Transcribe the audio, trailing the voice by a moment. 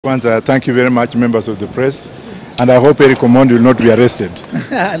Kwanza, thank you very much, members of the press, and I hope Eric Omondi will not be arrested.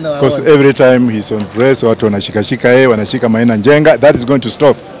 Because every time he's on press, watu wanashika wanashika Maina Njenga, that is going to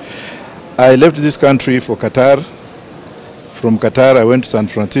stop. I left this country for Qatar. From Qatar, I went to San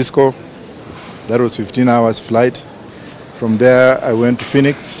Francisco. That was 15 hours flight. From there, I went to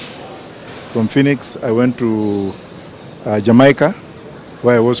Phoenix. From Phoenix, I went to Jamica,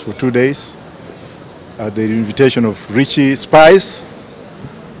 where I was for 2 days, at the invitation of Richie Spice.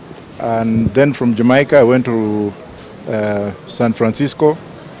 And then from Jamaica, I went to San Francisco.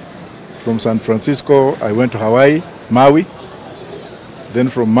 From San Francisco, I went to Hawaii, Maui. Then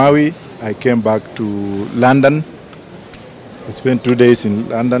from Maui, I came back to London. I spent 2 days in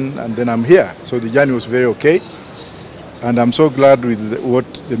London, and then I'm here. So the journey was very okay. And I'm so glad with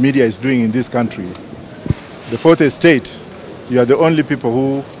what the media is doing in this country. The fourth estate, you are the only people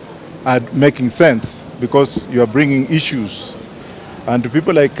who are making sense because you are bringing issues. And to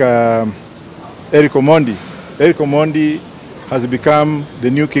people like Eric Omondi has become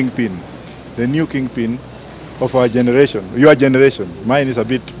the new kingpin of our generation, your generation. Mine is a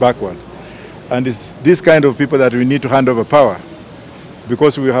bit backward. And it's this kind of people that we need to hand over power,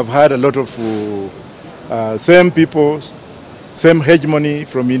 because we have had a lot of same people, same hegemony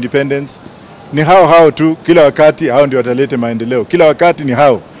from independence. Ni hao tu, kila wakati hao ndio watalete maendeleo. Kila wakati ni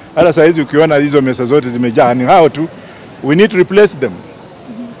hao. Hata saa hizi ukiona hizo mesa zote zimejaa, ni hao tu. We need to replace them.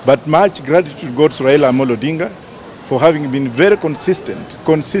 But much gratitude goes to Raila Odinga for having been very consistent.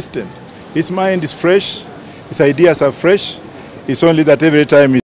 His mind is fresh, his ideas are fresh. It's only that every time